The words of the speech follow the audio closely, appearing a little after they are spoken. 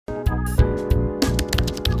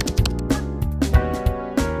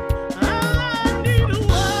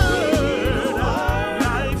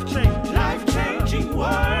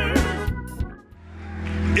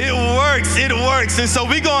works. It works. And so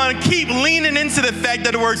we're going to keep leaning into the fact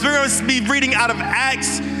that it works. We're going to be reading out of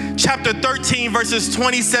Acts chapter 13, verses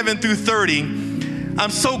 27 through 30.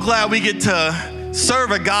 I'm so glad we get to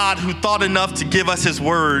serve a God who thought enough to give us his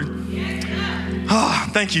word. Oh,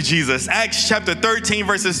 thank you, Jesus. Acts chapter 13,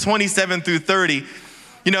 verses 27 through 30.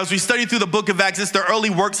 You know, as we study through the book of Acts, it's the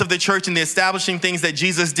early works of the church and the establishing things that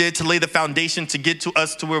Jesus did to lay the foundation to get to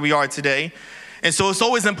us to where we are today. And so it's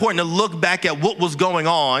always important to look back at what was going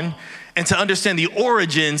on and to understand the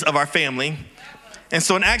origins of our family. And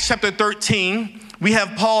so in Acts chapter 13, we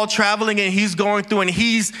have Paul traveling and he's going through and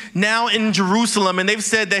he's now in Jerusalem. And they've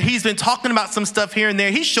said that he's been talking about some stuff here and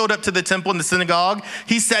there. He showed up to the temple and the synagogue.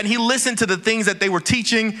 He sat and he listened to the things that they were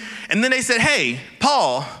teaching. And then they said, hey,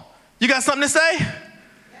 Paul, you got something to say?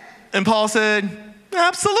 And Paul said,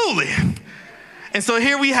 absolutely. And so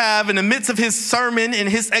here we have, in the midst of his sermon and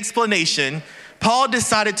his explanation, Paul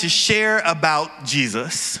decided to share about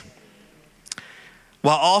Jesus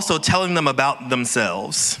while also telling them about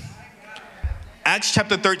themselves. Acts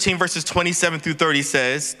chapter 13, verses 27 through 30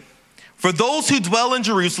 says, for those who dwell in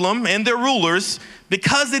Jerusalem and their rulers,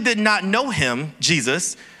 because they did not know him,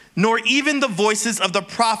 Jesus, nor even the voices of the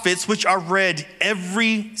prophets which are read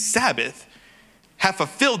every Sabbath, have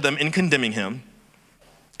fulfilled them in condemning him.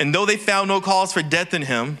 And though they found no cause for death in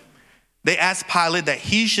him, they asked Pilate that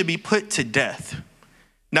he should be put to death.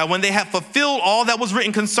 Now, when they had fulfilled all that was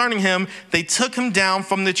written concerning him, they took him down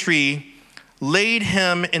from the tree, laid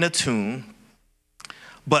him in a tomb.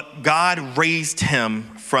 But God raised him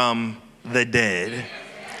from the dead.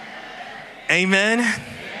 Amen.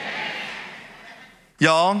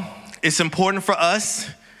 Y'all, it's important for us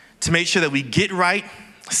to make sure that we get right,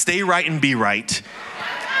 stay right, and be right.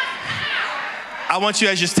 I want you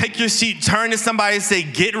guys just take your seat, turn to somebody and say,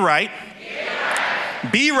 get right,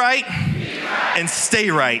 be right, and stay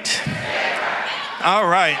right. All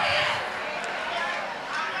right.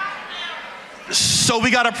 So we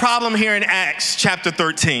got a problem here in Acts chapter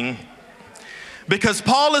 13 because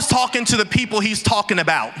Paul is talking to the people he's talking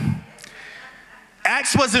about.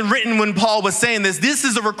 Acts wasn't written when Paul was saying this. This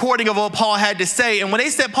is a recording of what Paul had to say. And when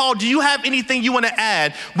they said, Paul, do you have anything you want to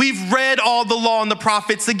add? We've read all the law and the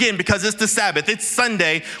prophets again because it's the Sabbath. It's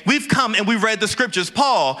Sunday. We've come and we've read the scriptures.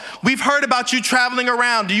 Paul, we've heard about you traveling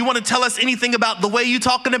around. Do you want to tell us anything about the way you're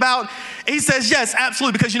talking about? And he says, yes,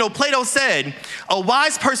 absolutely. Because, you know, Plato said, a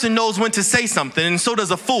wise person knows when to say something, and so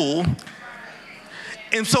does a fool.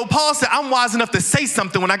 And so Paul said, I'm wise enough to say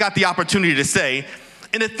something when I got the opportunity to say.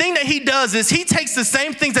 And the thing that he does is he takes the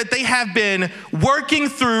same things that they have been working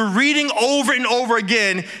through, reading over and over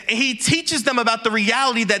again, and he teaches them about the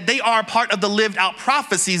reality that they are part of the lived out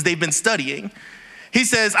prophecies they've been studying. He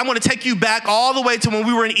says, I'm going to take you back all the way to when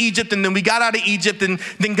we were in Egypt, and then we got out of Egypt, and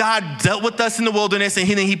then God dealt with us in the wilderness, and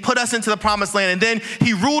then he put us into the promised land, and then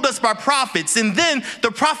he ruled us by prophets. And then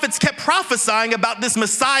the prophets kept prophesying about this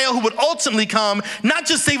Messiah who would ultimately come, not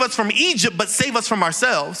just save us from Egypt, but save us from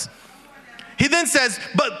ourselves. He then says,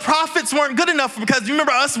 but prophets weren't good enough because you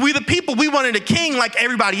remember us, we the people, we wanted a king like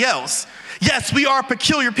everybody else. Yes, we are a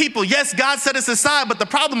peculiar people. Yes, God set us aside, but the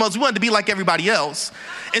problem was we wanted to be like everybody else.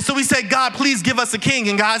 And so we said, God, please give us a king.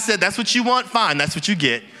 And God said, that's what you want? Fine, that's what you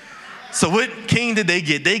get. So what king did they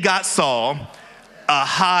get? They got Saul, a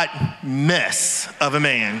hot mess of a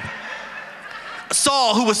man.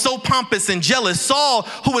 Saul, who was so pompous and jealous. Saul,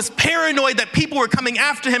 who was paranoid that people were coming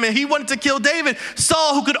after him and he wanted to kill David.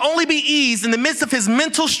 Saul, who could only be eased in the midst of his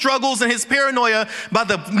mental struggles and his paranoia by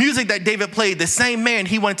the music that David played. The same man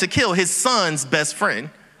he wanted to kill, his son's best friend.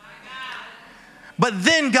 But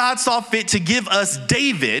then God saw fit to give us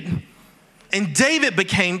David, and David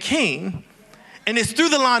became king. And it's through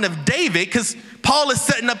the line of David, because Paul is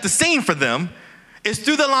setting up the scene for them. It's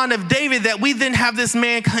through the line of David that we then have this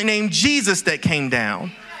man named Jesus that came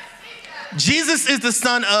down. Jesus is the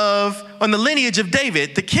son of, on the lineage of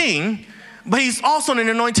David, the king, but he's also in an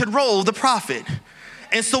anointed role, the prophet.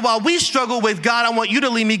 And so while we struggle with, God, I want you to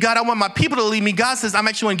lead me, God, I want my people to lead me, God says, I'm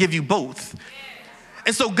actually going to give you both.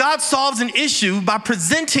 And so God solves an issue by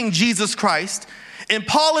presenting Jesus Christ. And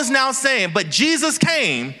Paul is now saying, but Jesus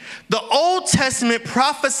came. The Old Testament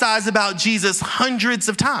prophesies about Jesus hundreds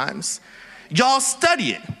of times. Y'all study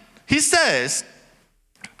it. He says,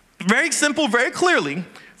 very simple, very clearly,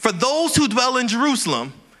 for those who dwell in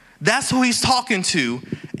Jerusalem, that's who he's talking to,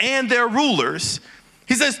 and their rulers.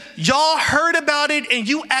 He says, y'all heard about it and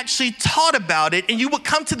you actually taught about it, and you would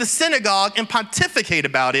come to the synagogue and pontificate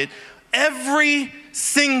about it every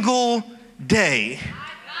single day.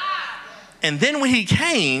 And then when he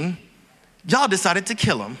came, y'all decided to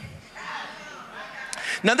kill him.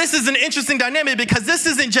 Now, this is an interesting dynamic because this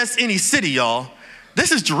isn't just any city, y'all.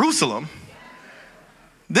 This is Jerusalem.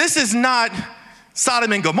 This is not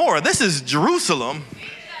Sodom and Gomorrah. This is Jerusalem.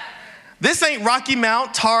 This ain't Rocky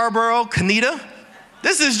Mount, Tarboro, Canita.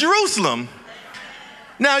 This is Jerusalem.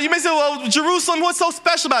 Now, you may say, well, Jerusalem, what's so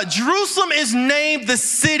special about it? Jerusalem is named the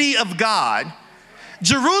city of God.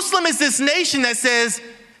 Jerusalem is this nation that says,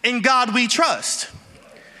 in God we trust.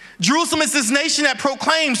 Jerusalem is this nation that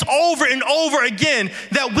proclaims over and over again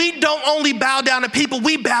that we don't only bow down to people,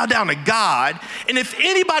 we bow down to God. And if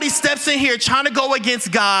anybody steps in here trying to go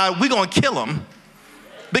against God, we're going to kill them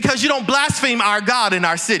because you don't blaspheme our God in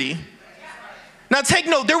our city. Now take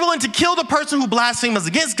note, they're willing to kill the person who blasphemes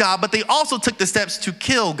against God, but they also took the steps to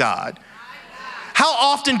kill God. How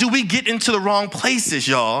often do we get into the wrong places,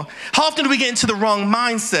 y'all? How often do we get into the wrong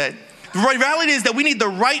mindset? The reality is that we need the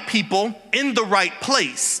right people in the right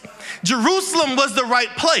place. Jerusalem was the right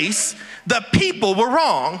place. The people were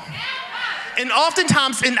wrong. And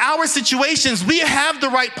oftentimes in our situations, we have the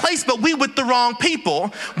right place, but we with the wrong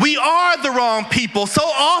people. We are the wrong people. So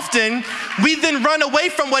often, we then run away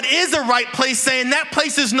from what is a right place, saying that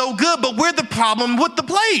place is no good, but we're the problem with the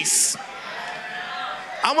place.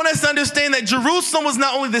 I want us to understand that Jerusalem was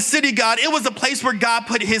not only the city of God, it was a place where God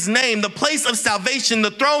put his name, the place of salvation,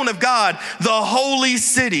 the throne of God, the holy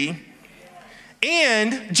city.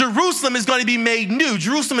 And Jerusalem is going to be made new.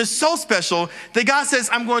 Jerusalem is so special that God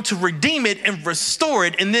says, I'm going to redeem it and restore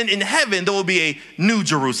it. And then in heaven, there will be a new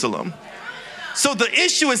Jerusalem. So the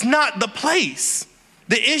issue is not the place.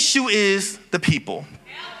 The issue is the people.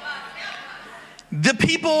 The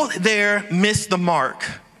people there missed the mark.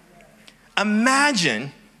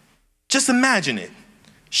 Just imagine it,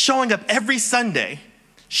 showing up every Sunday,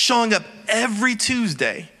 showing up every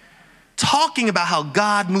Tuesday, talking about how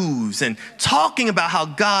God moves and talking about how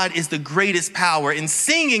God is the greatest power and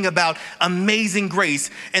singing about amazing grace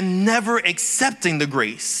and never accepting the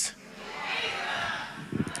grace.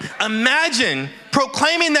 Imagine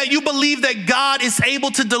proclaiming that you believe that God is able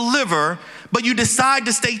to deliver, but you decide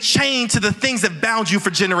to stay chained to the things that bound you for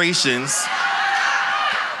generations.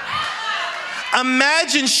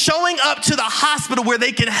 Imagine showing up to the hospital where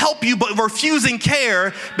they can help you but refusing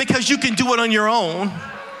care because you can do it on your own.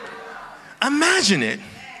 Imagine it.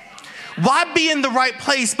 Why be in the right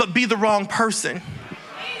place but be the wrong person?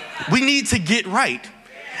 We need to get right.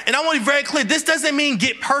 And I want to be very clear, this doesn't mean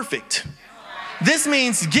get perfect. This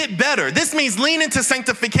means get better. This means lean into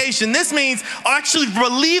sanctification. This means actually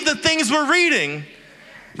believe the things we're reading.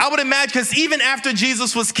 I would imagine, because even after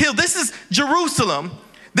Jesus was killed, this is Jerusalem.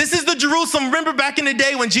 This is the Jerusalem. Remember back in the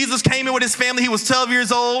day when Jesus came in with his family, he was 12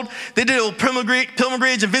 years old. They did a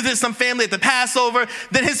pilgrimage and visited some family at the Passover.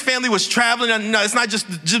 Then his family was traveling. No, it's not just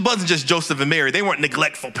wasn't just Joseph and Mary. They weren't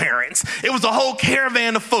neglectful parents. It was a whole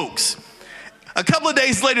caravan of folks. A couple of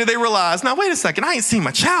days later, they realized, now wait a second, I ain't seen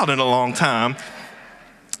my child in a long time.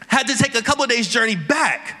 Had to take a couple of days journey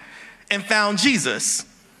back and found Jesus,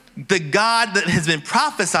 the God that has been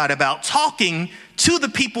prophesied about, talking to the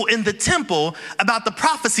people in the temple about the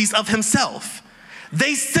prophecies of himself.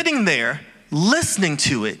 They sitting there, listening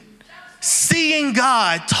to it, seeing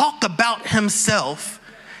God talk about himself,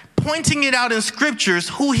 pointing it out in scriptures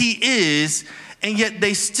who he is, and yet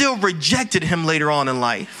they still rejected him later on in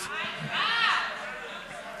life.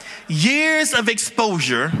 Years of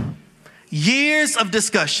exposure, years of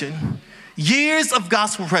discussion, years of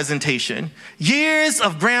gospel presentation, years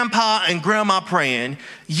of grandpa and grandma praying,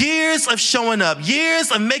 years of showing up, years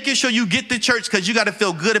of making sure you get to church because you got to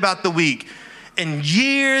feel good about the week, and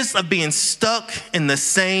years of being stuck in the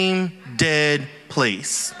same dead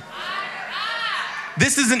place.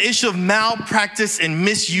 This is an issue of malpractice and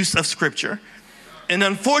misuse of scripture. And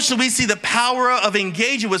unfortunately, we see the power of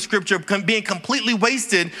engaging with scripture being completely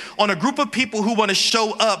wasted on a group of people who want to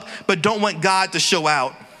show up but don't want God to show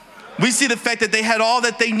out. We see the fact that they had all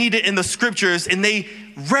that they needed in the scriptures and they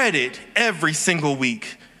read it every single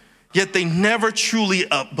week, yet they never truly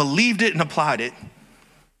believed it and applied it.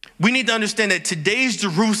 We need to understand that today's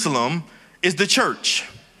Jerusalem is the church.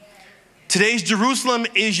 Today's Jerusalem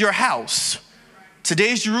is your house.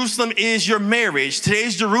 Today's Jerusalem is your marriage.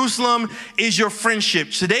 Today's Jerusalem is your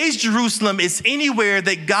friendship. Today's Jerusalem is anywhere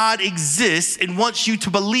that God exists and wants you to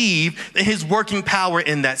believe in his working power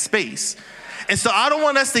in that space. And so I don't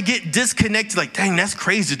want us to get disconnected like, dang, that's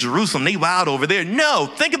crazy, Jerusalem, they wild over there. No,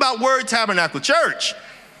 think about Word Tabernacle Church.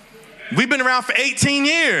 We've been around for 18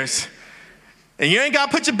 years. And you ain't got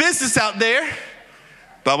to put your business out there,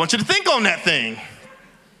 but I want you to think on that thing.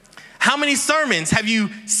 How many sermons have you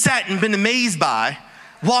sat and been amazed by,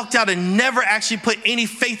 walked out and never actually put any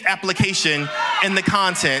faith application in the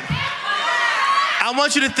content? I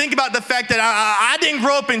want you to think about the fact that I didn't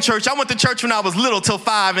grow up in church. I went to church when I was little till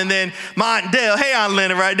 5, and then my Aunt Dale, hey Aunt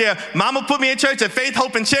Linda right there, Mama put me in church at Faith,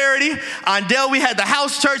 Hope, and Charity. Aunt Dale, we had the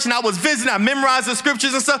house church, and I was visiting. I memorized the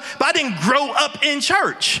scriptures and stuff, but I didn't grow up in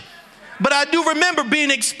church. But I do remember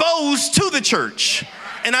being exposed to the church.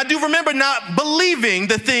 And I do remember not believing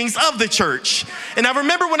the things of the church. And I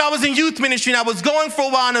remember when I was in youth ministry and I was going for a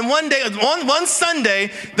while, and one day, one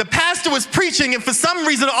Sunday, the pastor was preaching, and for some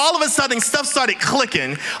reason, all of a sudden, stuff started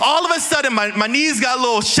clicking. All of a sudden, my knees got a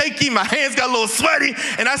little shaky, my hands got a little sweaty,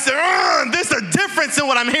 and I said, there's a difference in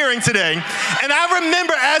what I'm hearing today. And I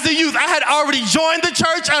remember as a youth, I had already joined the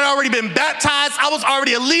church, I had already been baptized, I was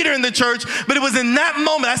already a leader in the church, but it was in that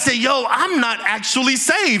moment I said, I'm not actually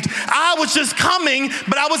saved. I was just coming,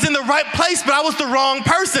 but I was in the right place, but I was the wrong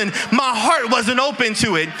person. My heart wasn't open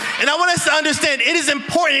to it. And I want us to understand, it is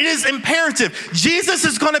important, it is imperative. Jesus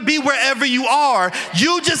is going to be wherever you are.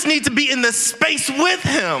 You just need to be in the space with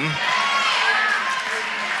him.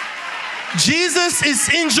 Jesus is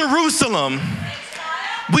in Jerusalem.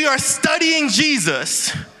 We are studying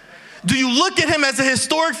Jesus. Do you look at him as a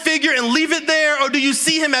historic figure and leave it there, or do you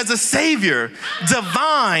see him as a savior,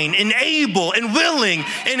 divine and able and willing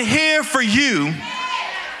and here for you?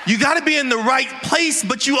 You got to be in the right place,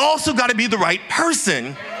 but you also got to be the right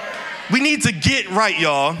person. We need to get right,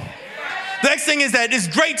 y'all. The next thing is that it's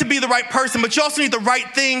great to be the right person, but you also need the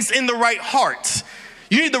right things in the right heart.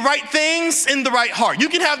 You need the right things in the right heart. You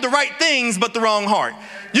can have the right things, but the wrong heart.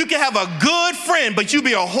 You can have a good friend, but you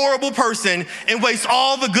be a horrible person and waste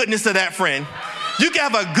all the goodness of that friend. You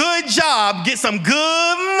can have a good job, get some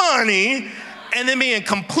good money, and then be in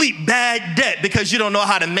complete bad debt because you don't know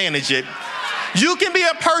how to manage it. You can be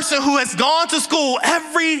a person who has gone to school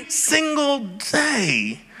every single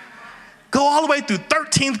day, go all the way through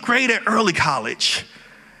 13th grade at early college,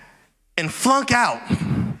 and flunk out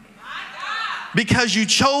because you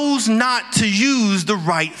chose not to use the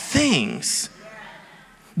right things.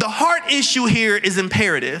 The heart issue here is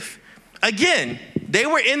imperative. Again, they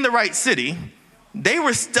were in the right city. They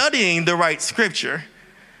were studying the right scripture,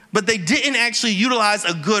 but they didn't actually utilize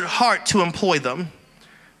a good heart to employ them.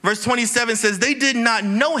 Verse 27 says, they did not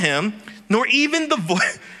know him, nor even the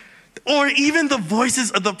voices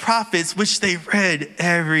of the prophets, which they read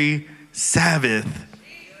every Sabbath.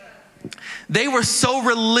 They were so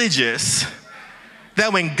religious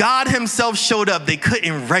that when God himself showed up, they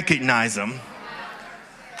couldn't recognize him.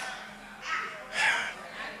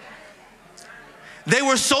 They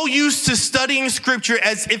were so used to studying scripture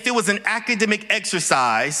as if it was an academic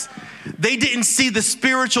exercise, they didn't see the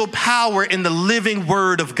spiritual power in the living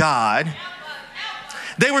word of God.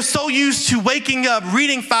 They were so used to waking up,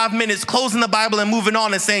 reading 5 minutes, closing the Bible and moving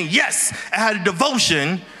on and saying, yes, I had a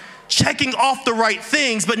devotion, checking off the right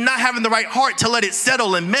things, but not having the right heart to let it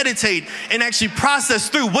settle and meditate and actually process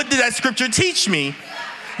through. What did that scripture teach me?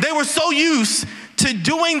 They were so used to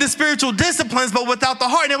doing the spiritual disciplines, but without the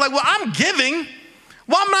heart. And they're like, well, I'm giving.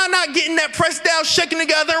 Why am I not getting that pressed down, shaking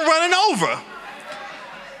together, and running over?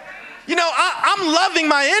 You know, I'm loving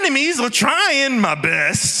my enemies or trying my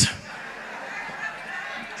best.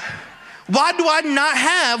 Why do I not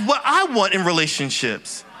have what I want in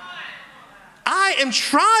relationships? I am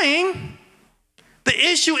trying. The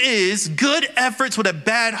issue is good efforts with a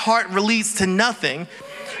bad heart leads to nothing.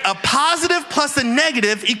 A positive plus a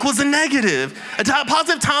negative equals a negative. A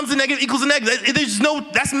positive times a negative equals a negative. There's no,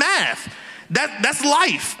 that's math. That's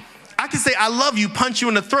life. I can say, I love you, punch you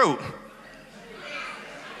in the throat.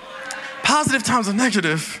 Positive times a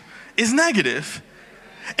negative is negative.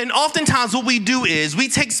 And oftentimes what we do is we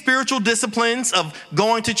take spiritual disciplines of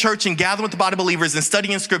going to church and gathering with the body of believers and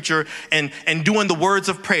studying scripture and doing the words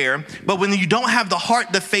of prayer. But when you don't have the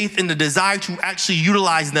heart, the faith, and the desire to actually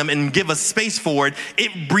utilize them and give a space for it,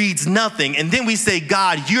 it breeds nothing. And then we say,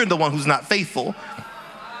 God, you're the one who's not faithful.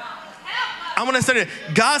 I want to say that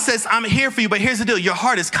God says, I'm here for you, but here's the deal. Your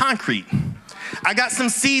heart is concrete. I got some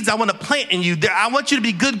seeds I want to plant in you. I want you to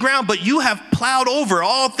be good ground, but you have plowed over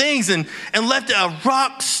all things and left a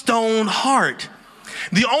rock stone heart.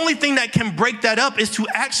 The only thing that can break that up is to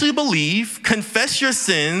actually believe, confess your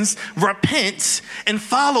sins, repent, and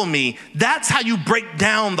follow me. That's how you break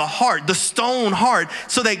down the heart, the stone heart,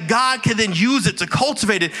 so that God can then use it to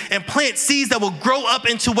cultivate it and plant seeds that will grow up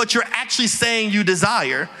into what you're actually saying you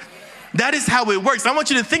desire. That is how it works. I want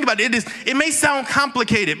you to think about it. It may sound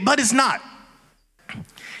complicated, but it's not.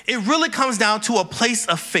 It really comes down to a place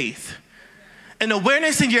of faith, an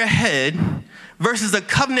awareness in your head versus a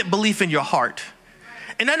covenant belief in your heart.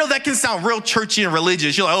 And I know that can sound real churchy and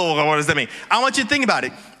religious. You're like, oh, what does that mean? I want you to think about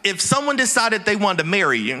it. If someone decided they wanted to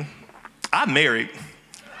marry you, I'm married.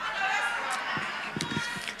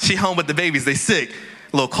 She home with the babies, they sick.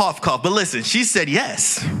 A little cough. But listen, she said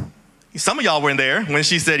yes. Some of y'all weren't there when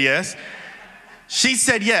she said yes. She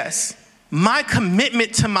said yes. My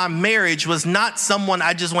commitment to my marriage was not someone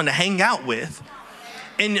I just wanted to hang out with.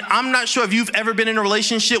 And I'm not sure if you've ever been in a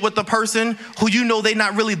relationship with a person who you know they're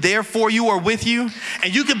not really there for you or with you,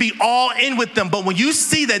 and you could be all in with them, but when you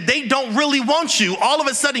see that they don't really want you, all of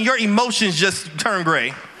a sudden your emotions just turn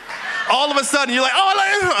gray. All of a sudden you're like,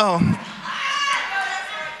 oh.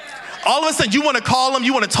 All of a sudden you want to call them,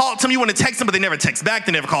 you want to talk to them, you want to text them, but they never text back,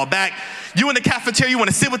 they never call back. You in the cafeteria, you want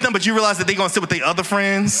to sit with them, but you realize that they're going to sit with their other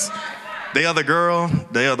friends, their other girl,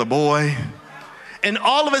 their other boy. And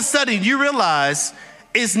all of a sudden you realize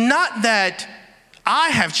it's not that I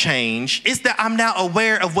have changed, it's that I'm now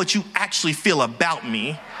aware of what you actually feel about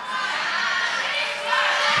me.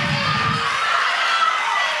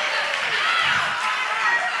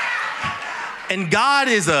 And God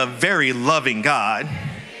is a very loving God.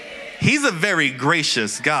 He's a very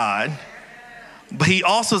gracious God, but he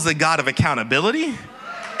also is a God of accountability.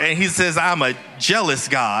 And he says, I'm a jealous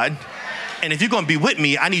God. And if you're going to be with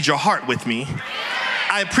me, I need your heart with me.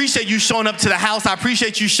 I appreciate you showing up to the house. I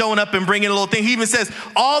appreciate you showing up and bringing a little thing. He even says,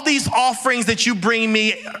 all these offerings that you bring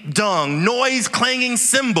me, dung, noise, clanging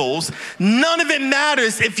cymbals, none of it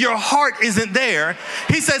matters if your heart isn't there.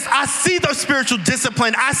 He says, I see the spiritual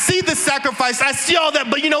discipline. I see the sacrifice. I see all that.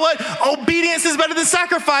 But you know what? Obedience is better than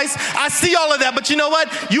sacrifice. I see all of that. But you know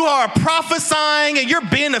what? You are prophesying and you're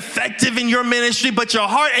being effective in your ministry, but your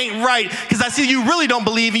heart ain't right because I see you really don't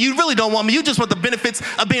believe and you really don't want me. You just want the benefits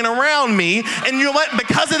of being around me. And you know what?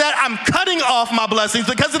 Because of that, I'm cutting off my blessings.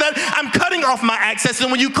 Because of that, I'm cutting off my access. And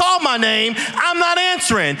when you call my name, I'm not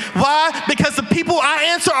answering. Why? Because the people I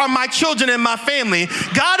answer are my children and my family.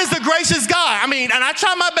 God is a gracious God. And I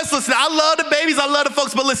try my best. Listen, I love the babies. I love the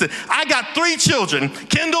folks. But listen, I got 3 children,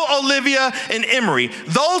 Kendall, Olivia, and Emery.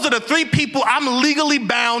 Those are the 3 people I'm legally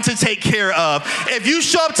bound to take care of. If you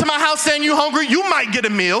show up to my house saying you're hungry, you might get a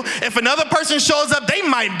meal. If another person shows up, they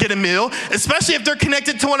might get a meal, especially if they're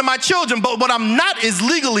connected to one of my children. But what I'm not is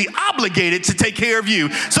legally obligated to take care of you.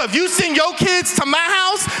 So if you send your kids to my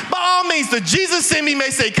house, by all means, the Jesus in me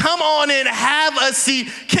may say, come on in, have a seat,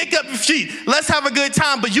 kick up your feet, let's have a good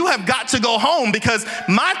time, but you have got to go home because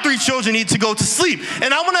my 3 children need to go to sleep.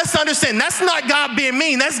 And I want us to understand that's not God being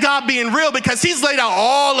mean, that's God being real, because he's laid out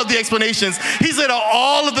all of the explanations, he's laid out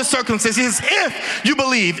all of the circumstances. If you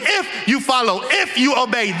believe, if you follow, if you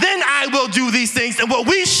obey, then I will do these things. And when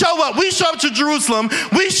we show up to Jerusalem,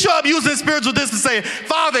 we show up using spiritual discipline, saying,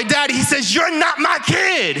 Father, Daddy, he says, you're not my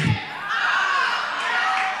kid.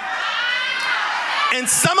 And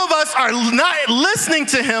some of us are not listening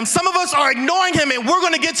to him. Some of us are ignoring him. And we're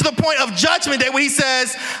going to get to the point of judgment day where he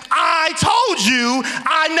says, I told you,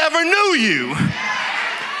 I never knew you.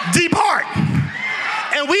 Depart.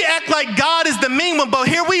 And we act like God is the mean one, but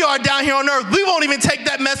here we are down here on earth. We won't even take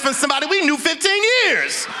that mess from somebody we knew 15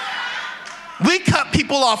 years. We cut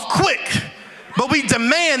people off quick. But we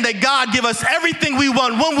demand that God give us everything we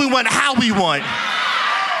want, when we want, how we want.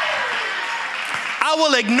 I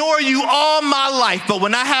will ignore you all my life, but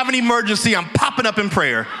when I have an emergency, I'm popping up in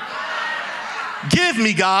prayer. Give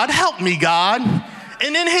me, God. Help me, God.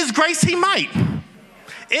 And in his grace, he might.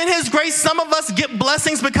 In his grace, some of us get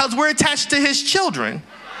blessings because we're attached to his children.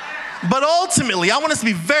 But ultimately, I want us to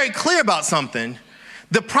be very clear about something.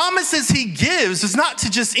 The promises he gives is not to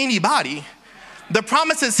just anybody. The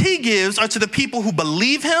promises he gives are to the people who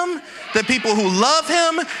believe him, the people who love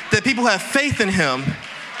him, the people who have faith in him.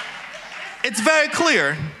 It's very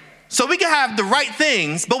clear. So we can have the right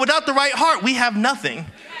things, but without the right heart, we have nothing.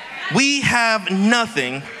 We have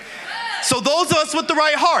nothing. So those of us with the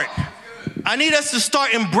right heart, I need us to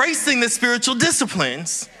start embracing the spiritual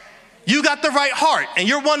disciplines. You got the right heart, and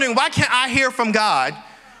you're wondering, why can't I hear from God?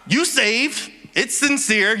 You saved, it's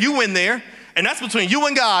sincere, you win there. And that's between you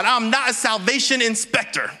and God. I'm not a salvation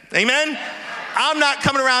inspector. Amen? I'm not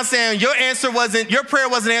coming around saying your prayer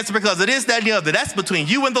wasn't answered because of this, that, and the other. That's between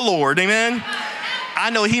you and the Lord. Amen? I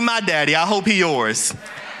know he my daddy. I hope he yours.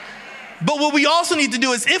 But what we also need to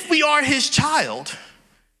do is, if we are his child,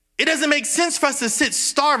 it doesn't make sense for us to sit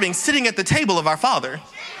starving, sitting at the table of our Father.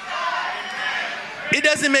 It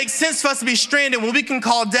doesn't make sense for us to be stranded when we can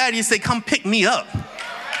call daddy and say, come pick me up.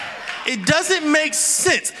 It doesn't make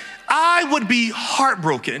sense. I would be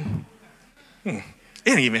heartbroken. It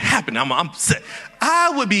didn't even happen. I'm upset.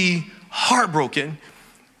 I would be heartbroken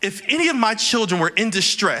if any of my children were in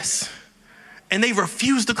distress and they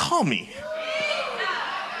refused to call me.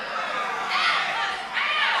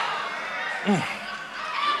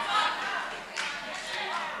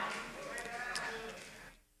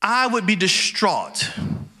 I would be distraught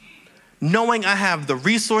knowing I have the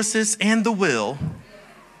resources and the will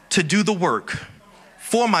to do the work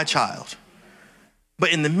for my child.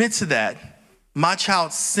 But in the midst of that, my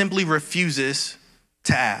child simply refuses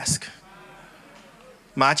to ask.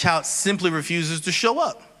 My child simply refuses to show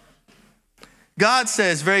up. God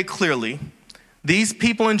says very clearly, these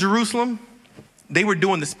people in Jerusalem, they were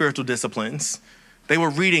doing the spiritual disciplines. They were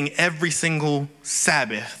reading every single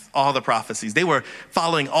Sabbath, all the prophecies. They were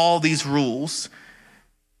following all these rules.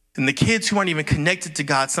 And the kids who aren't even connected to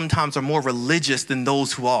God sometimes are more religious than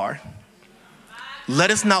those who are.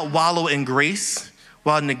 Let us not wallow in grace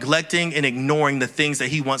while neglecting and ignoring the things that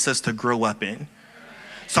he wants us to grow up in.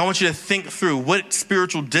 So I want you to think through, what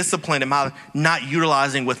spiritual discipline am I not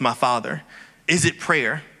utilizing with my Father? Is it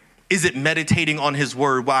prayer? Is it meditating on his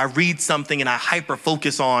word while I read something and I hyper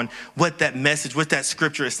focus on what that message, what that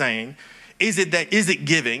scripture is saying? Is it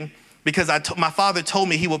giving? Because my Father told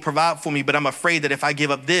me he will provide for me, but I'm afraid that if I give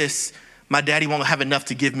up this, my daddy won't have enough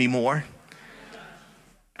to give me more.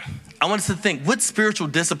 I want us to think, what spiritual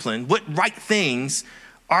discipline, what right things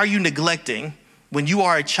are you neglecting when you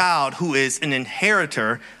are a child who is an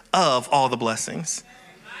inheritor of all the blessings?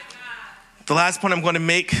 The last point I'm going to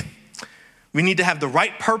make, we need to have the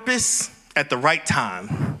right purpose at the right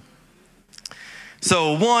time.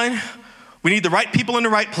 So one, we need the right people in the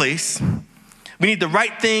right place. We need the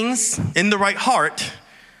right things in the right heart,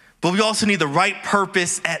 but we also need the right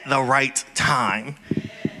purpose at the right time.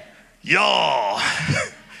 Y'all,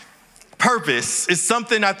 purpose is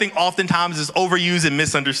something I think oftentimes is overused and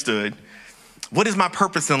misunderstood. What is my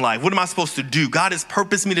purpose in life? What am I supposed to do? God has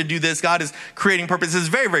purposed me to do this. God is creating purpose. It's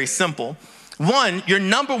very, very simple. One, your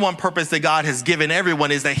number one purpose that God has given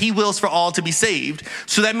everyone is that he wills for all to be saved.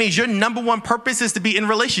 So that means your number one purpose is to be in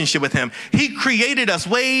relationship with him. He created us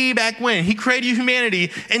way back when. He created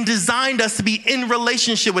humanity and designed us to be in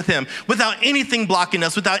relationship with him without anything blocking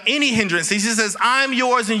us, without any hindrances. He says, I'm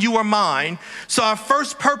yours and you are mine. So our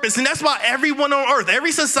first purpose, and that's why everyone on earth,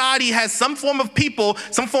 every society has some form of people,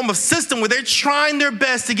 some form of system where they're trying their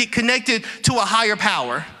best to get connected to a higher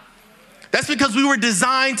power. That's because we were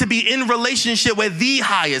designed to be in relationship with the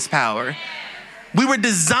highest power. We were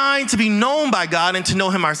designed to be known by God and to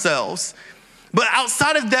know him ourselves. But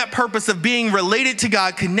outside of that purpose of being related to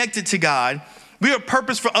God, connected to God, we are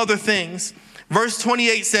purposed for other things. Verse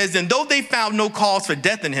 28 says, and though they found no cause for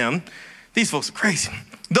death in him, these folks are crazy.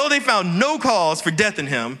 Though they found no cause for death in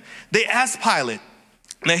him, they asked Pilate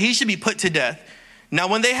that he should be put to death. Now,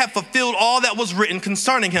 when they had fulfilled all that was written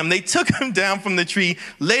concerning him, they took him down from the tree,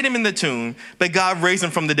 laid him in the tomb, but God raised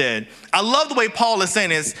him from the dead. I love the way Paul is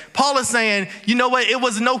saying this. Paul is saying, you know what? It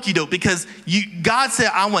was an okie doke because God said,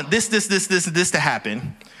 I want this to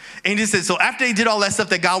happen. And he said, so after they did all that stuff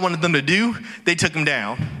that God wanted them to do, they took him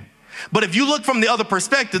down. But if you look from the other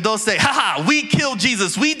perspective, they'll say, we killed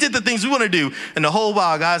Jesus. We did the things we want to do. And the whole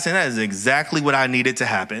while, God's saying, that is exactly what I needed to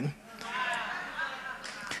happen.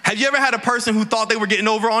 Have you ever had a person who thought they were getting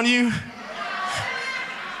over on you?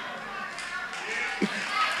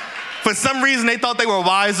 For some reason, they thought they were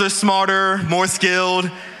wiser, smarter, more skilled.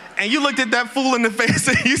 And you looked at that fool in the face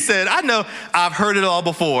and you said, I know, I've heard it all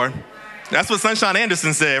before. That's what Sunshine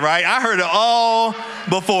Anderson said, right? I heard it all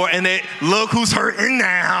before, and look who's hurting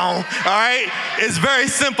now, all right? It's very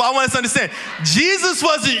simple. I want us to understand. Jesus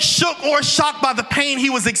wasn't shook or shocked by the pain he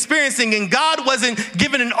was experiencing, and God wasn't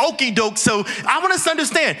given an okie doke. So I want us to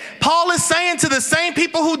understand. Paul is saying to the same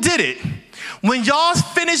people who did it, when y'all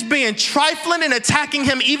finished being trifling and attacking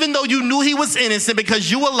him, even though you knew he was innocent because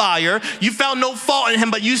you a liar, you found no fault in him,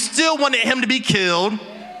 but you still wanted him to be killed.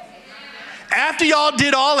 After y'all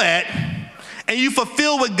did all that, and you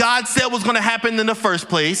fulfill what God said was going to happen in the first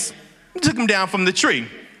place, you took him down from the tree,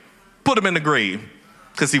 put him in the grave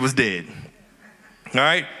because he was dead. All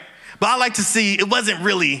right? But I like to see it wasn't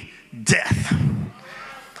really death.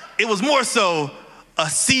 It was more so a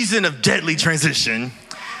season of deadly transition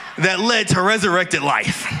that led to resurrected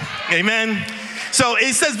life. Amen? So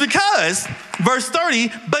it says because, verse 30,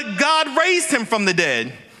 but God raised him from the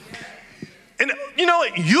dead. And you know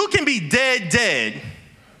what? You can be dead.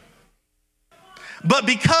 But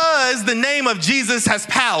because the name of Jesus has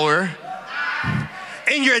power,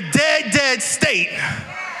 in your dead state,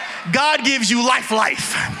 God gives you life,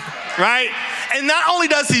 right? And not only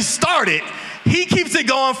does he start it, he keeps it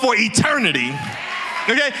going for eternity.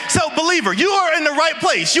 Okay, so believer, you are in the right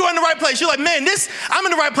place. You are in the right place. You're like, man, I'm in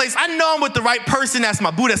the right place. I know I'm with the right person. That's my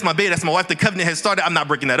boo, that's my babe, that's my wife. The covenant has started. I'm not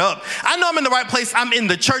breaking that up. I know I'm in the right place. I'm in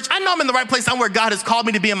the church. I know I'm in the right place. I'm where God has called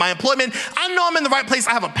me to be in my employment. I know I'm in the right place.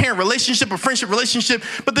 I have a parent relationship, a friendship relationship.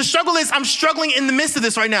 But the struggle is I'm struggling in the midst of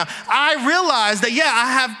this right now. I realize that,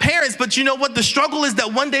 I have parents, but you know what? The struggle is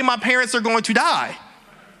that one day my parents are going to die.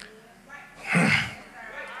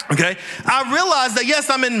 Okay? I realize that, yes,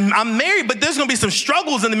 I'm married, but there's gonna be some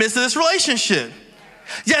struggles in the midst of this relationship.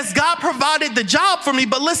 Yes, God provided the job for me,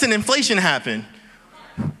 but listen, inflation happened.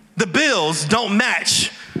 The bills don't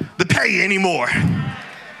match the pay anymore.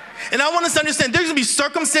 And I want us to understand there's gonna be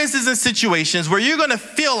circumstances and situations where you're gonna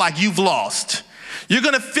feel like you've lost. You're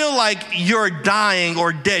gonna feel like you're dying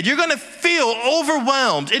or dead. You're gonna feel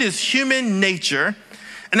overwhelmed. It is human nature.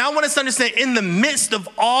 And I want us to understand in the midst of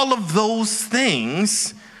all of those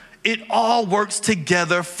things, it all works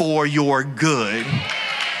together for your good.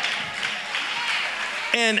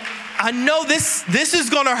 And I know this is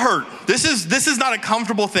gonna hurt. This is not a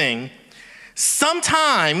comfortable thing.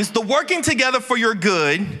 Sometimes the working together for your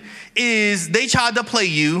good is they tried to play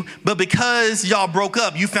you, but because y'all broke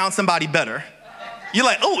up, you found somebody better. You're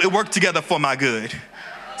like, oh, it worked together for my good.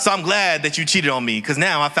 So I'm glad that you cheated on me because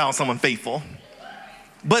now I found someone faithful.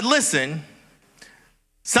 But listen,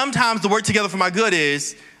 sometimes the work together for my good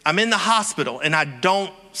is I'm in the hospital and I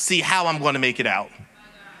don't see how I'm going to make it out.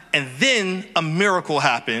 And then a miracle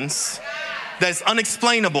happens that's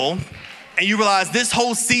unexplainable. And you realize this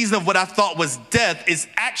whole season of what I thought was death is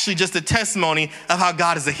actually just a testimony of how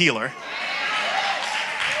God is a healer.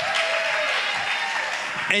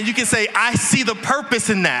 And you can say, I see the purpose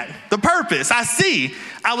in that. The purpose, I see.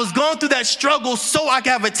 I was going through that struggle so I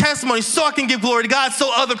can have a testimony, so I can give glory to God,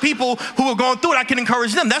 so other people who are going through it, I can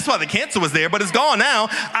encourage them. That's why the cancer was there, but it's gone now.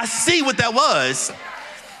 I see what that was.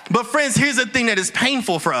 But friends, here's the thing that is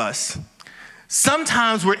painful for us.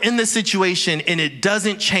 Sometimes we're in this situation and it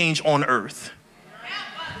doesn't change on earth.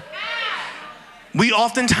 We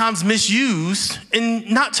oftentimes misuse, and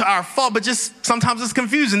not to our fault, but just sometimes it's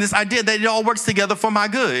confusing, this idea that it all works together for my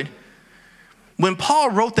good. When Paul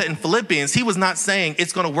wrote that in Philippians, he was not saying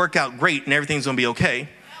it's gonna work out great and everything's gonna be okay.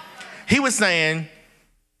 He was saying,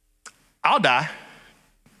 I'll die,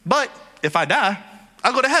 but if I die,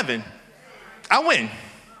 I'll go to heaven. I win.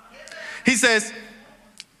 He says,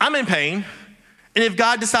 I'm in pain, and if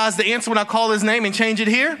God decides to answer when I call his name and change it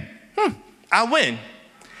here, I win.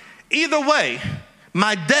 Either way,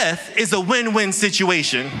 my death is a win-win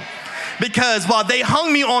situation. Because while they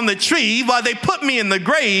hung me on the tree, while they put me in the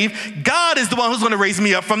grave, God is the one who's going to raise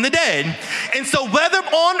me up from the dead. And so whether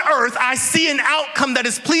on earth I see an outcome that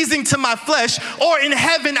is pleasing to my flesh, or in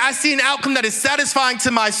heaven I see an outcome that is satisfying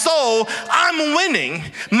to my soul, I'm winning.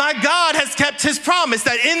 My God has kept his promise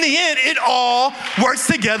that in the end, it all works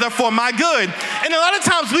together for my good. And a lot of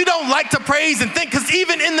times we don't like to praise and think, because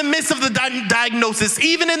even in the midst of the diagnosis,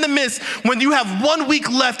 even in the midst when you have 1 week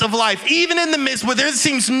left of life, even in the midst where there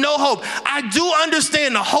seems no hope, I do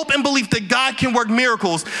understand the hope and belief that God can work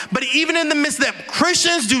miracles, but even in the midst of that,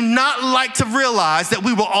 Christians do not like to realize that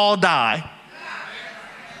we will all die.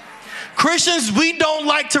 Christians, we don't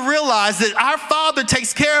like to realize that our Father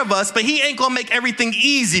takes care of us, but he ain't gonna make everything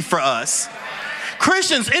easy for us.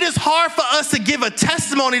 Christians, it is hard for us to give a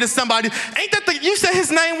testimony to somebody. Ain't that you said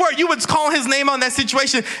his name word? You would call his name on that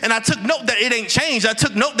situation, and I took note that it ain't changed. I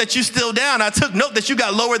took note that you still down. I took note that you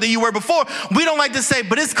got lower than you were before. We don't like to say,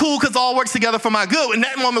 but it's cool because all works together for my good. In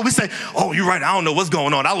that moment, we say, oh, you're right. I don't know what's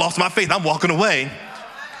going on. I lost my faith. I'm walking away.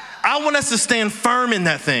 I want us to stand firm in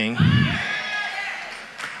that thing.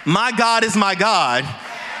 My God is my God.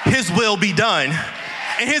 His will be done.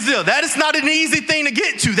 And here's the deal, that is not an easy thing to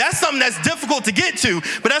get to. That's something that's difficult to get to,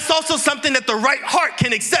 but that's also something that the right heart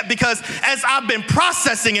can accept, because as I've been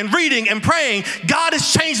processing and reading and praying, God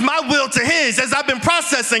has changed my will to his. As I've been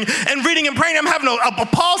processing and reading and praying, I'm having a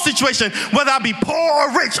Paul situation. Whether I be poor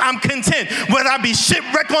or rich, I'm content. Whether I be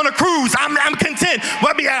shipwrecked on a cruise, I'm content.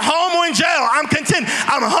 Whether I be at home or in jail, I'm content.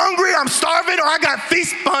 I'm hungry, I'm starving, or I got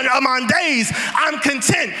feast on days, I'm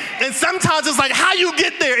content. And sometimes it's like, how you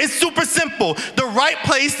get there? It's super simple. The right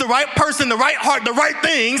place, the right person, the right heart, the right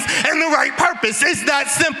things, and the right purpose. It's that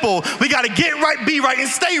simple. We got to get right, be right, and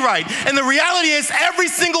stay right. And the reality is every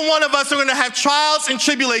single one of us are going to have trials and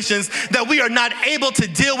tribulations that we are not able to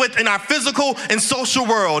deal with in our physical and social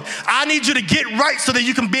world. I need you to get right so that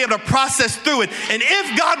you can be able to process through it. And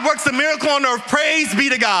if God works a miracle on earth, praise be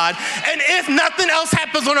to God. And if nothing else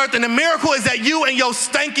happens on earth, and the miracle is that you and your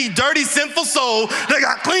stanky, dirty, sinful soul that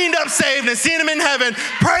got cleaned up, saved, and seen him in heaven,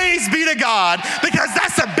 praise be to God, because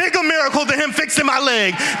that's a bigger miracle than him fixing my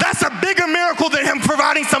leg. That's a bigger miracle than him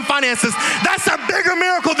providing some finances. That's a bigger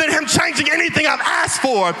miracle than him changing anything I've asked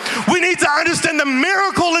for. We need to understand the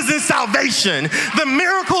miracle is in salvation. The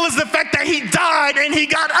miracle is the fact that he died and he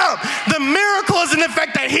got up. The miracle is in the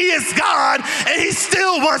fact that he is God and he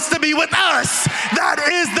still wants to be with us. That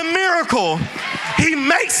is the miracle. He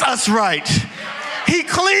makes us right. He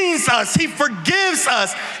cleans us, he forgives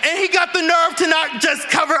us, and he got the nerve to not just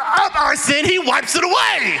cover up our sin, he wipes it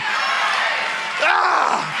away.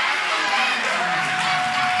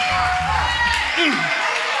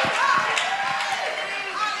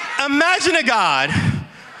 Imagine a God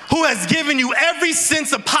who has given you every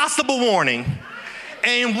sense of possible warning,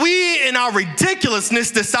 and we, in our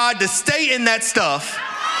ridiculousness, decide to stay in that stuff.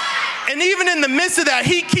 And even in the midst of that,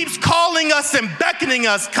 he keeps calling us and beckoning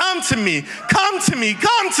us, come to me, come to me,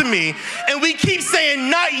 come to me. And we keep saying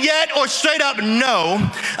not yet or straight up no.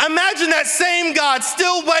 Imagine that same God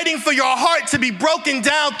still waiting for your heart to be broken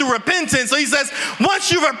down through repentance. So he says,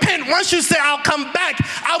 once you repent, once you say, I'll come back,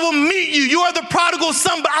 I will meet you. You are the prodigal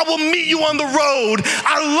son, but I will meet you on the road.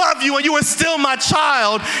 I love you and you are still my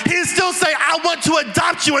child. He's still saying, I want to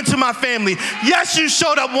adopt you into my family. Yes, you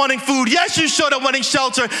showed up wanting food. Yes, you showed up wanting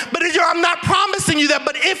shelter. But I'm not promising you that,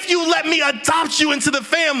 but if you let me adopt you into the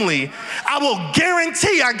family, I will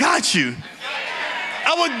guarantee I got you.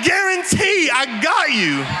 I will guarantee I got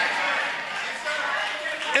you.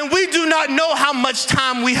 And we do not know how much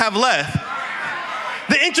time we have left.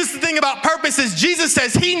 The interesting thing about purpose is Jesus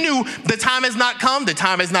says he knew the time has not come, the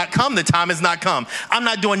time has not come, the time has not come. I'm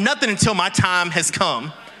not doing nothing until my time has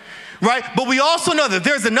come, right? But we also know that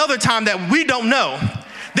there's another time that we don't know.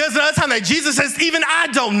 There's another time that Jesus says, even I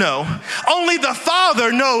don't know. Only the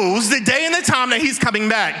Father knows the day and the time that he's coming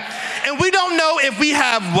back. And we don't know if we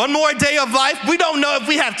have one more day of life. We don't know if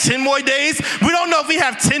we have 10 more days. We don't know if we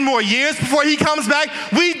have 10 more years before he comes back.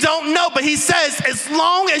 We don't know. But he says, as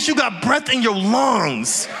long as you got breath in your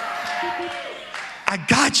lungs, I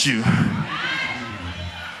got you.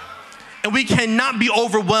 And we cannot be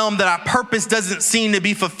overwhelmed that our purpose doesn't seem to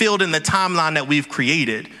be fulfilled in the timeline that we've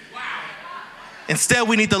created. Instead,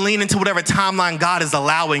 we need to lean into whatever timeline God is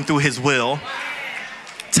allowing through his will.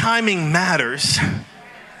 Timing matters.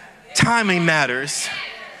 Timing matters.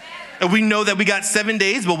 And we know that we got 7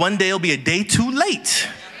 days, but one day will be a day too late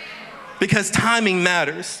because timing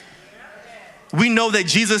matters. We know that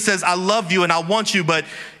Jesus says, I love you and I want you, but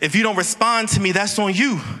if you don't respond to me, that's on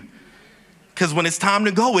you. Because when it's time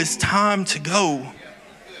to go, it's time to go.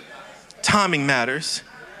 Timing matters.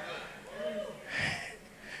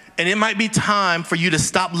 And it might be time for you to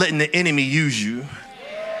stop letting the enemy use you.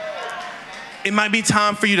 It might be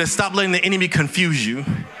time for you to stop letting the enemy confuse you.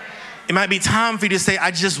 It might be time for you to say,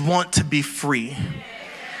 I just want to be free.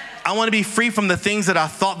 I want to be free from the things that I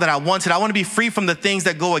thought that I wanted. I want to be free from the things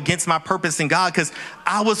that go against my purpose in God, because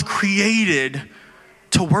I was created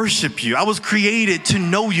to worship you. I was created to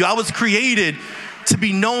know you. I was created to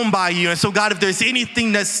be known by you. And so God, if there's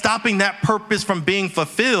anything that's stopping that purpose from being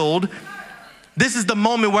fulfilled, this is the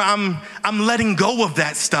moment where I'm letting go of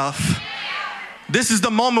that stuff. This is the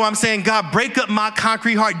moment where I'm saying, God, break up my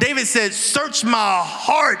concrete heart. David said, search my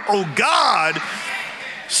heart, oh God.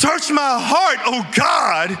 Search my heart, oh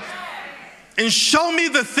God, and show me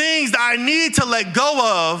the things that I need to let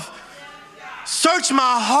go of. Search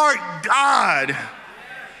my heart, God.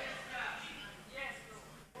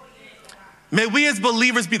 May we as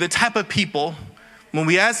believers be the type of people, when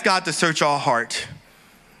we ask God to search our heart,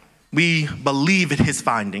 we believe in his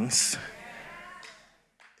findings.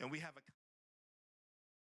 And we have a